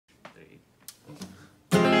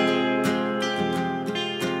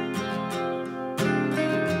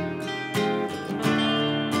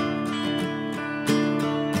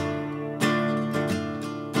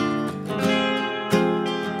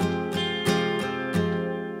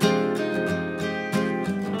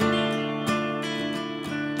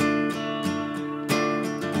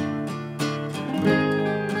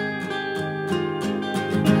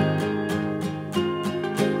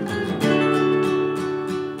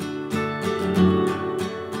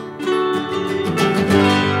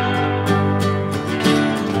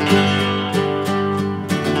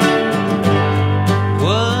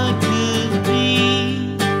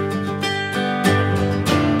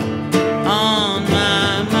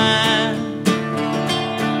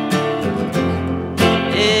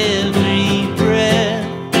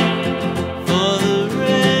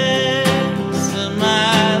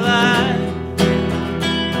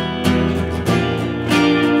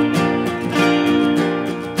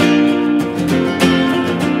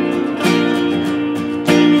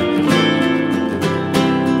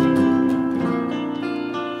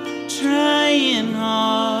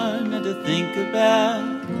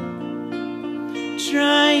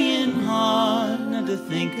Trying hard not to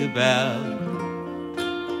think about,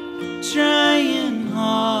 trying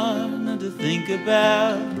hard not to think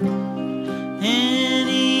about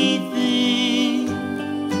anything.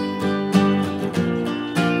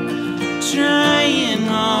 Trying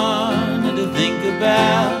hard not to think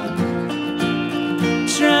about,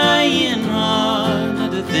 trying hard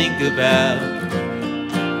not to think about,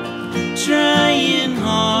 trying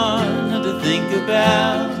hard not to think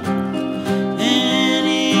about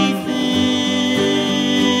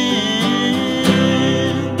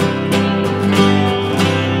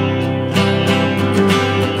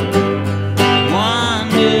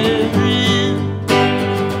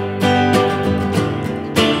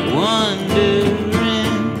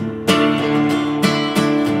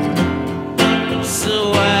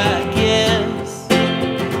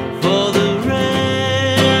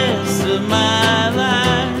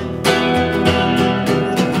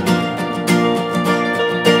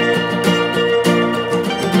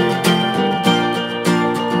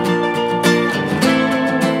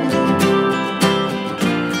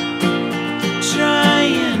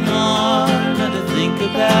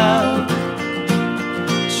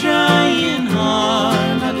trying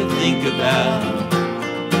hard not to think about,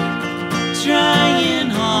 trying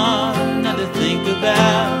hard not to think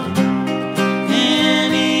about